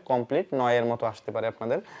ফ্রেম কমপ্লিট 9-এর মতো আসতে পারে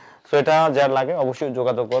আপনাদের। সো এটা যার লাগে অবশ্যই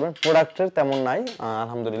যোগাযোগ করবেন। প্রোডাক্টের তেমন নাই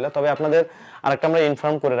আলহামদুলিল্লাহ, তবে আপনাদের আরেকটা আমরা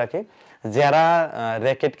ইনফর্ম করে রাখি, যারা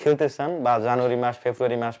র্যাকেট খেলতে চান বা জানুয়ারি মাস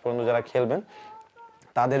ফেব্রুয়ারি মাস পর্যন্ত যারা খেলবেন,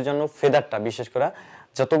 তাদের জন্য ফেদারটা বিশেষ করে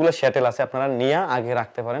যতগুলো শ্যাটেল আছে আপনারা নিয়ে আগে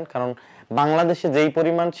রাখতে পারেন। কারণ বাংলাদেশে যেই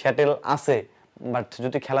পরিমাণ শ্যাটেল আছে, বাট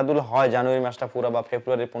যদি খেলাধুলা হয় জানুয়ারি মাসটা পুরো বা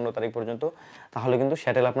ফেব্রুয়ারির 15 তারিখ পর্যন্ত, তাহলে কিন্তু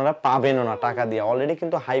শ্যাটেল আপনারা পাবেনও না টাকা দিয়ে। অলরেডি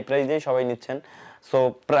কিন্তু হাই প্রাইসেই সবাই নিচ্ছেন। সো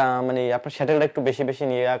মানে আপনার শ্যাটেলটা একটু বেশি বেশি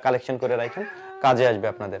নিয়ে কালেকশন করে রাখেন, কাজে আসবে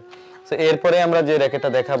আপনাদের। সো এরপরে আমরা যে র্যাকেটটা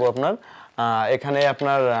দেখাবো আপনার, এখানে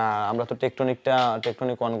আপনার আমরা তো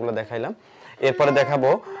টেকটনিক ওয়ানগুলো দেখাইলাম। এরপরে দেখাবো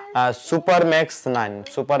সুপার ম্যাক্স 9,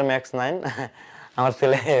 সুপার ম্যাক্স 9 আমার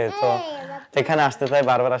ছেলে তো এখানে আসতে চাই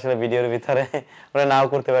বারবার, আসলে ভিডিওর ভিতরে ওরা নাও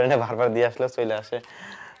করতে পারে না, বারবার দিয়ে আসলে চলে আসে।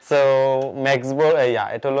 সো ম্যাক্সবো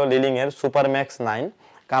এটা হলো লিলিং এর সুপার ম্যাক্স 9,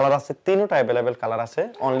 কালার আছে তিনটা অ্যাভেলেবেল কালার আছে,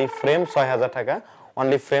 অনলি ফ্রেম 6000 টাকা,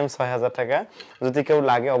 অনলি ফ্রেম 6000 টাকা। যদি কেউ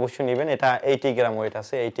লাগে অবশ্যই নেবেন। এটা 80 গ্রাম ওয়েট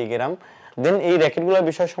আছে, 80 গ্রাম। দেন এই র্যাকেটগুলোর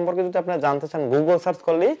বিষয় সম্পর্কে যদি আপনারা জানতে চান, গুগল সার্চ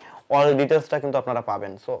করলেই অল ডিটেইলসটা কিন্তু আপনারা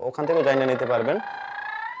পাবেন। সো ওখান থেকে জানিয়ে নিতে পারবেন।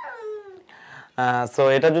 সো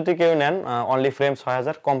এটা যদি কেউ নেন অনলি ফ্রেম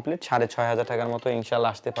 6000 কমপ্লিট 6500 টাকার মতো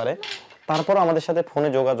ইনশাআল্লাহ আসতে পারে। তারপর আমাদের সাথে ফোনে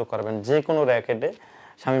যোগাযোগ করবেন যে কোনো র্যাকেটে,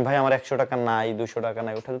 শামীম ভাই আমার 100 টাকা নাই, 200 টাকা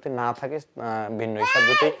নাই, ওটা যদি না থাকে ভিন্ন হিসাব,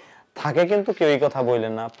 যদি থাকে কিন্তু কেউ এই কথা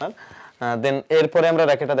বললেন না আপনার। দেন এরপরে আমরা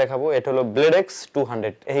র্যাকেটটা দেখাবো, এটা হলো ব্লেড এক্স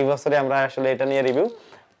 200। এই বছরে আমরা আসলে এটা নিয়ে রিভিউ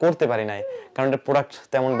করতে পারি নাই, কারণ এর প্রোডাক্ট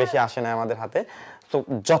তেমন বেশি আসে না আমাদের হাতে। তো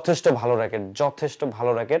যথেষ্ট ভালো র্যাকেট, যথেষ্ট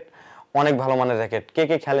ভালো র্যাকেট, অনেক ভালো মানের র্যাকেট। কে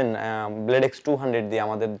কে খেলেন ব্লেড এক্স 200 দিয়ে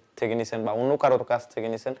আমাদের থেকে নিছেন বা অন্য কারোর কাছ থেকে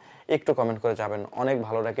নিছেন, একটু কমেন্ট করে যাবেন। অনেক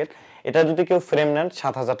ভালো র্যাকেট। এটা যদি কেউ ফ্রেম নেন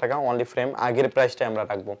 7,000 টাকা অনলি ফ্রেম, আগের প্রাইসটা আমরা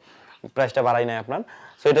রাখবো, প্রাইসটা বাড়াই নাই আপনার।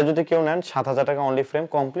 সো এটা যদি কেউ নেন 7,000 টাকা অনলি ফ্রেম,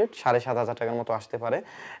 কমপ্লিট 7,500 টাকার মতো আসতে পারে।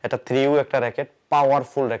 এটা 3U একটা র্যাকেট,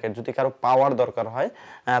 পাওয়ারফুল র্যাকেট। যদি কারো পাওয়ার দরকার হয়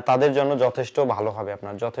তাদের জন্য যথেষ্ট ভালো হবে,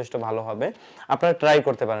 আপনার যথেষ্ট ভালো হবে, আপনারা ট্রাই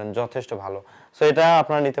করতে পারেন, যথেষ্ট ভালো। সো এটা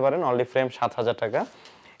আপনারা নিতে পারেন অনলি ফ্রেম 7,000 টাকা।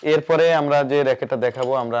 এরপরে আমরা যে র্যাকেটটা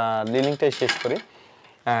দেখাবো, আমরা লিলিংটাই শেষ করি।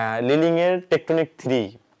 লিলিংয়ের টেকটনিক 3,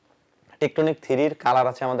 টেকটনিক 3-র কালার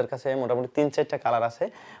আছে আমাদের কাছে মোটামুটি 3-4টা কালার আছে,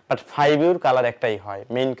 বাট 5U কালার একটাই হয়,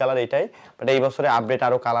 মেইন কালার এটাই। বাট এই বছরে আপডেট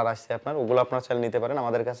আরও কালার আসছে আপনার, ওগুলো আপনারা চাইলে নিতে পারেন,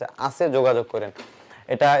 আমাদের কাছে আছে, যোগাযোগ করেন।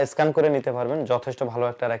 এটা স্ক্যান করে নিতে পারবেন, যথেষ্ট ভালো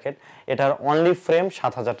একটা র্যাকেট। এটার অনলি ফ্রেম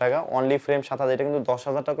 7,000 টাকা, অনলি ফ্রেম 7,000। এটা কিন্তু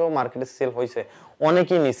 10,000 টাকাও মার্কেটে সেল হয়েছে,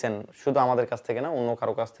 অনেকেই নিছেন, শুধু আমাদের কাছ থেকে না, অন্য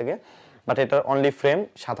কারো কাছ থেকে। বাট এটার অনলি ফ্রেম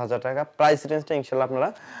 7,000 টাকা। প্রাইস রেঞ্জটা ইনশাল্লাহ আপনারা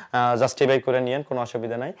জাস্টিফাই করে নিয়েন, কোনো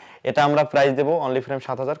অসুবিধা নাই। এটা আমরা প্রাইস দেবো অনলি ফ্রেম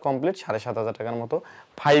 7,000, কমপ্লিট 7,500 টাকার মতো।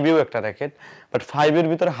 5U একটা র্যাকেট, বাট 5U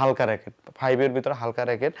ভিতরে হালকা র্যাকেট, 5U ভিতরে হালকা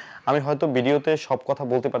র্যাকেট। আমি হয়তো ভিডিওতে সব কথা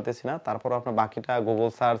বলতে পারতেছি না, তারপর আপনার বাকিটা গুগল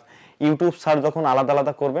সার্চ, ইউটিউব সার্চ যখন আলাদা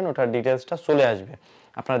আলাদা করবেন, ওটার ডিটেলসটা চলে আসবে,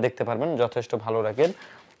 আপনারা দেখতে পারবেন। যথেষ্ট ভালো র্যাকেট।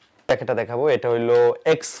 র্যাকেটটা দেখাবো, এটা হইলো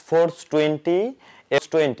X-Force 20,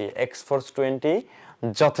 X-Force 20,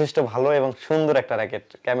 যথেষ্ট ভালো এবং সুন্দর একটা র্যাকেট।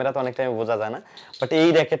 ক্যামেরাতে অনেক টাইম বোঝা যায় না, বাট এই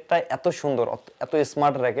র্যাকেটটা এত সুন্দর, এত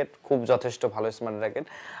স্মার্ট র্যাকেট, খুব যথেষ্ট ভালো স্মার্ট র্যাকেট।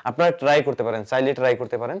 আপনারা ট্রাই করতে পারেন, চাইলে ট্রাই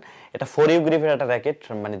করতে পারেন। এটা 4U গ্রিপের একটা র্যাকেট,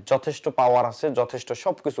 মানে যথেষ্ট পাওয়ার আছে, যথেষ্ট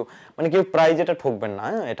সব কিছু, মানে কেউ প্রাইজ এটা ঠকবেন না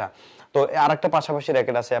এটা। তো আর একটা পাশাপাশি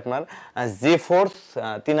র্যাকেট আছে আপনার G-Force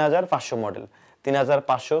 3500 model,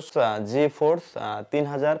 3500 G-Force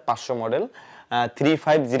 3500 model,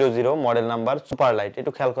 3500 model number, super light.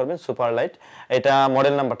 একটু খেয়াল করবেন, সুপার লাইট, এটা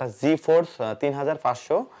মডেল নাম্বারটা G-Force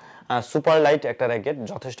 3500 সুপার লাইট একটা র্যাকেট,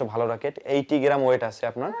 যথেষ্ট ভালো র্যাকেট। 80 গ্রাম ওয়েট আছে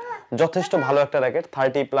আপনার, যথেষ্ট ভালো একটা র্যাকেট।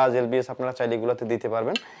 30+ LBS আপনারা চাইলে এগুলোতে দিতে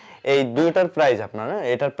পারবেন। এই দুইটার প্রাইস আপনার,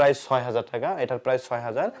 এটার প্রাইস 6,000 টাকা, এটার প্রাইস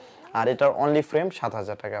 6,000, আর এটার অনলি ফ্রেম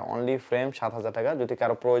 7,000 টাকা, অনলি ফ্রেম 7,000 টাকা। যদি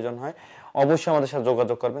কারো প্রয়োজন হয় অবশ্যই আমাদের সাথে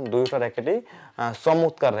যোগাযোগ করবেন। দুইটা র্যাকেটই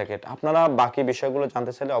চমৎকার র্যাকেট। আপনারা বাকি বিষয়গুলো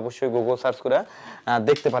জানতে চাইলে অবশ্যই গুগল সার্চ করে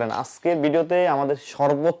দেখতে পারেন। আজকের ভিডিওতে আমাদের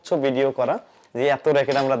সর্বোচ্চ ভিডিও করা, যে এত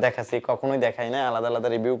র্যাকেট আমরা দেখাচ্ছি, কখনোই দেখাই না, আলাদা আলাদা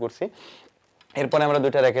রিভিউ করছি। এরপরে আমরা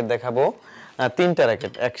দুইটা র্যাকেট দেখাবো, তিনটা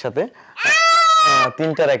র্যাকেট একসাথে,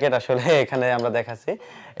 তিনটা র্যাকেট আসলে এখানে আমরা দেখাচ্ছি।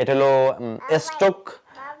 এটা হলো স্টক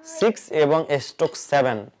 6 এবং স্টক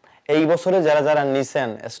 7। এই বছরে যারা যারা নিছেন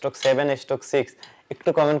স্টক 7, স্টক 6, একটু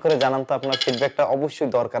কমেন্ট করে জানান তো, আপনার ফিডব্যাকটা অবশ্যই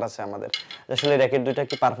দরকার আছে আমাদের, আসলে র্যাকেট দুইটা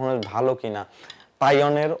কি পারফরমেন্স ভালো কিনা।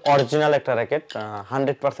 পাইওনের অরিজিনাল একটা র্যাকেট,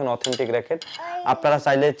 100% অথেন্টিক র্যাকেট। আপনারা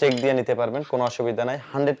চাইলে চেক দিয়ে নিতে পারবেন, কোনো অসুবিধা নাই।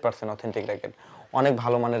 100% অথেন্টিক র্যাকেট, অনেক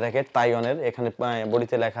ভালো মানের র্যাকেট। তাইওয়ানের, এখানে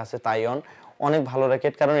বডিতে লেখা আছে তাইওয়ান, অনেক ভালো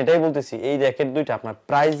র্যাকেট। কারণ এটাই বলতেছি, এই র্যাকেট দুইটা আপনার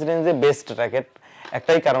প্রাইস রেঞ্জে বেস্ট র্যাকেট,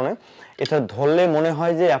 একটাই কারণে এটা ধরলে মনে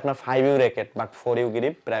হয় যে আপনার 5U racket, but 4U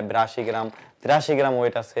grip, প্রায় 82 গ্রাম 83 গ্রাম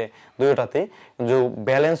ওয়েট আছে দুইটাতেই। যে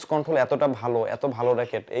ব্যালেন্স কন্ট্রোল এতটা ভালো, এত ভালো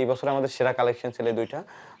র্যাকেট। এই বছর আমাদের সেরা কালেকশন ছিল এই দুইটা,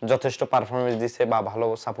 যথেষ্ট পারফরমেন্স দিছে বা ভালো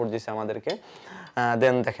সাপোর্ট দিছে আমাদেরকে।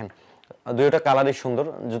 দেন দেখেন দুইটা কালারই সুন্দর,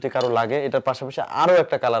 যদি কারো লাগে। এটার পাশাপাশি আরও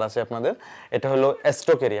একটা কালার আছে আপনাদের, এটা হলো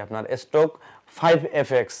স্টকেরই আপনার স্টক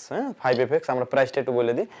 5FX, 5FX। আমরা প্রাইসটা একটু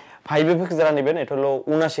বলে দিই। 5FX যারা নেবেন, এটা হলো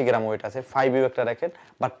 79 গ্রাম ওয়েট আছে, 5U একটা র্যাকেট,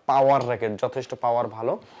 বাট পাওয়ার র্যাকেট, যথেষ্ট পাওয়ার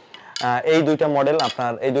ভালো। এই দুইটা মডেল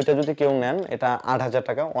আপনার, এই দুইটা যদি কেউ নেন, এটা 8,000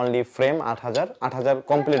 টাকা, অনলি ফ্রেম 8,000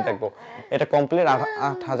 কমপ্লিট রাখবো, এটা কমপ্লিট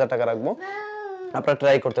 8,000 টাকা রাখবো। আপনারা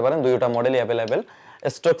ট্রাই করতে পারেন, দুইটা মডেলই অ্যাভেলেবেল।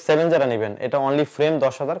 স্টক 7 যারা নেবেন, এটা অনলি ফ্রেম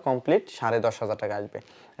 10,000, কমপ্লিট 10,500 টাকা আসবে।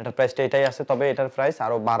 এটার প্রাইসটা এটাই আছে, তবে এটার প্রাইস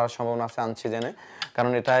আরও বাড়ার সম্ভাবনা আছে আনসিজনে,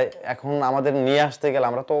 কারণ এটা এখন আমাদের নিয়ে আসতে গেলে,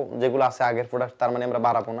 আমরা তো যেগুলো আছে আগের প্রোডাক্ট, তার মানে আমরা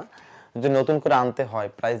বাড়াবো না। যদি নতুন করে আনতে হয়,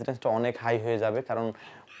 প্রাইস রেঞ্জটা অনেক হাই হয়ে যাবে, কারণ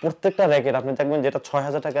প্রত্যেকটা র্যাকেট আপনি দেখবেন যেটা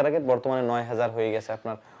 6,000 টাকা র্যাকেট, বর্তমানে 9,000 হয়ে গেছে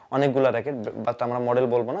আপনার, অনেকগুলো র্যাকেট। বাট আমরা মডেল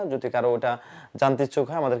বলবো না, যদি কারো ওটা জানতে ইচ্ছুক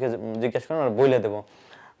হয় আমাদেরকে জিজ্ঞেস করেন, আমরা বলে দেবো।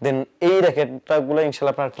 দেন এই র্যাকেটটাগুলো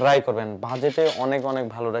ইনশাল্লাহ আপনারা ট্রাই করবেন, বাজেটে অনেক অনেক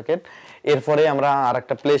ভালো র্যাকেট। এরপরে আমরা আর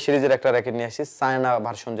একটা প্লে সিরিজের একটা র্যাকেট নিয়ে আসি, চায়না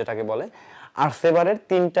ভার্সন যেটাকে বলে। আরসেভারের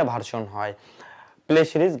 3টা ভার্সন হয়, প্লে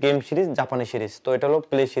সিরিজ, গেম সিরিজ, জাপানি সিরিজ। তো এটা হলো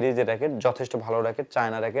প্লে সিরিজের র্যাকেট, যথেষ্ট ভালো র্যাকেট,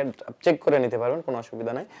 চায়না র্যাকেট, চেক করে নিতে পারবেন, কোনো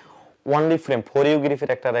অসুবিধা নাই। ওয়ানলি ফ্রেম 4U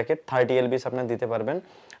গ্রিফের একটা র্যাকেট, 30 LBS আপনার দিতে পারবেন।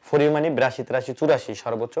 4U মানে 82, 83, 84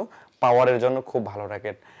 সর্বোচ্চ, পাওয়ারের জন্য খুব ভালো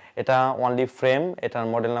র্যাকেট। এটা ওয়ানলি ফ্রেম, এটার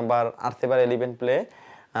model number আরসেভার 11 play,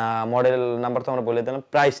 model number তো আমরা বলে দিলাম।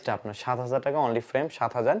 প্রাইসটা আপনার 7,000 টাকা, অনলি ফ্রেম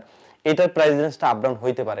 7,000। এটার প্রাইস রেঞ্জটা আপ ডাউন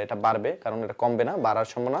হইতে পারে, এটা বাড়বে, কারণ এটা কমবে না, বাড়ার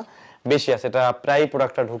সম্ভাবনা বেশি আছে। এটা প্রায়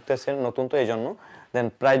প্রোডাক্টটা ঢুকতেছে নতুন, তো এই জন্য দেন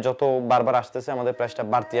প্রাইস যত বারবার আসতেছে আমাদের প্রাইসটা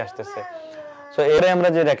বাড়তি আসতেছে। সো এবারে আমরা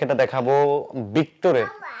যে র্যাকেটটা দেখাবো ভিক্টরের,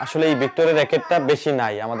 আসলে এই ভিক্টরের র্যাকেটটা বেশি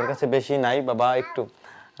নাই আমাদের কাছে, বেশি নাই বাবা একটু,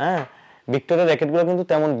 হ্যাঁ ভিক্টরের র্যাকেটগুলো কিন্তু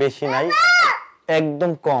তেমন বেশি নাই,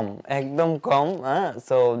 একদম কম, একদম কম। হ্যাঁ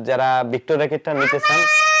সো যারা ভিক্টর র্যাকেটটা নিতে চান,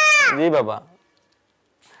 জি বাবা,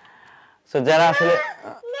 সো যারা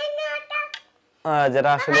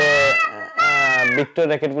আসলে ভিক্টর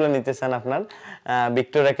র্যাকেটগুলো নিতে চান আপনার,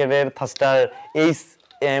 ভিক্টর র্যাকেটের থাস্টার এইচ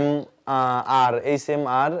এম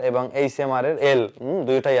আর এবং এইচ এম আর এর এল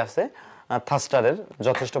দুইটাই আছে, থাস্টারের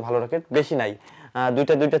যথেষ্ট ভালো র্যাকেট, বেশি নাই,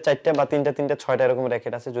 দুইটা চারটা বা তিনটা ছয়টা এরকম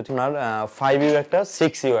র্যাকেট আছে। যদি আপনার 5U একটা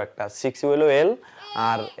 6U একটা, 6U হলো এল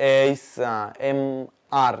আর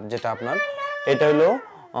এইচ-এম-আর যেটা আপনার এটা হলো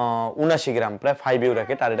 79 গ্রাম, প্রায় 5U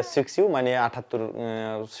র্যাকেট, আর এটা 6U মানে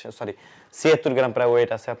 76 গ্রাম প্রায় ওয়েট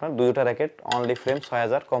আছে আপনার। দুইটা র্যাকেট অনলি ফ্রেম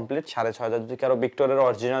 6000 কমপ্লিট 6500। যদি কারো ভিক্টরের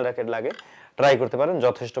অরিজিনাল র্যাকেট লাগে ট্রাই করতে পারেন,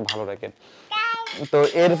 যথেষ্ট ভালো র্যাকেট। তো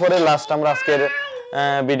এরপরে লাস্ট আমরা আজকের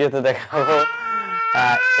ভিডিওতে দেখাবো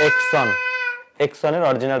এক্সনের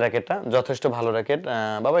অরিজিনাল র্যাকেটটা, যথেষ্ট ভালো র্যাকেট।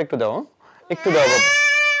 বাবা একটু দাও বাবা।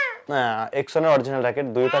 এক্সনের অরিজিনাল র্যাকেট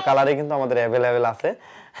দুইটা কালারে কিন্তু আমাদের অ্যাভেলেবেল আছে।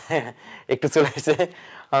 একটু চলে এসে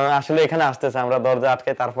আসলে এখানে আসতেছে, আমরা দরজা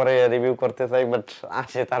আটকে তারপরে রিভিউ করতে চাই, বাট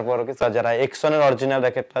আসে তারপরও কিছু। যারা এক্সনের অরিজিনাল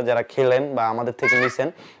র্যাকেটটা যারা খেলেন বা আমাদের থেকে নিছেন,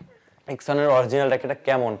 এক্সনের অরিজিনাল র্যাকেটটা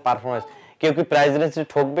কেমন পারফরমেন্স, কেউ কি প্রাইস রেঞ্জে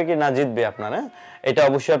ঠকবে কি না জিতবে আপনারা, এটা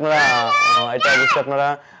অবশ্যই আপনারা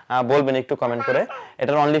বলবেন একটু কমেন্ট করে।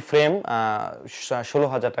 এটার অনলি ফ্রেম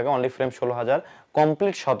 16,000 টাকা, অনলি ফ্রেম 16,000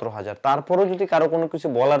 কমপ্লিট 17,000। তারপরেও যদি কারো কোনো কিছু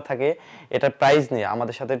বলার থাকে এটার প্রাইস নিয়ে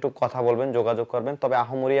আমাদের সাথে একটু কথা বলবেন, যোগাযোগ করবেন। তবে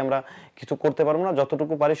আহামরি আমরা কিছু করতে পারবো না,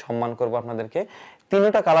 যতটুকু পারি সম্মান করবো আপনাদেরকে।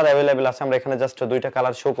 তিনটা কালার অ্যাভেলেবেল আছে, আমরা এখানে জাস্ট দুইটা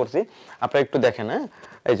কালার শো করছি, আপনারা একটু দেখেন। হ্যাঁ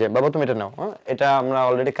এই যে বাবা তুমি এটা নাও, এটা আমরা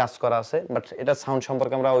অলরেডি কাজ করা আছে, বাট এটা সাউন্ড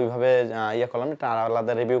সম্পর্কে আমরা ওইভাবে করলাম, এটা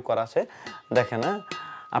আলাদা রিভিউ করা আছে, দেখেন। হ্যাঁ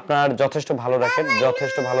আপনার যথেষ্ট ভালো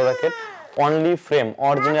racket, only frame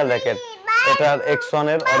original racket, এটার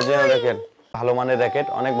এক্সনের অরিজিনাল র্যাকেট, ভালো মানের র্যাকেট,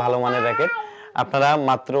 অনেক ভালো মানের র্যাকেট। আপনারা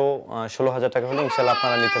মাত্র 16,000 টাকা হলে ইনশাল্লাহ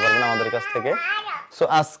আপনারা নিতে পারবেন আমাদের কাছ থেকে। সো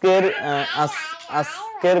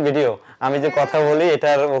আজকের ভিডিও আমি যে কথা বলি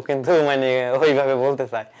এটার ও কিন্তু মানে ওইভাবে বলতে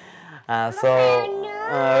চায়। সো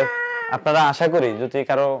আপনারা আশা করি যদি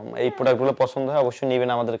কারো এই প্রোডাক্টগুলো পছন্দ হয় অবশ্যই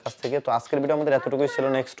নেবেন আমাদের কাছ থেকে। তো আজকের ভিডিও আমাদের এতটুকুই ছিল,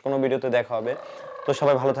 নেক্সট কোনো ভিডিওতে দেখা হবে। তো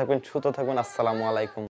সবাই ভালো থাকবেন, সুস্থ থাকবেন, আসসালামু আলাইকুম।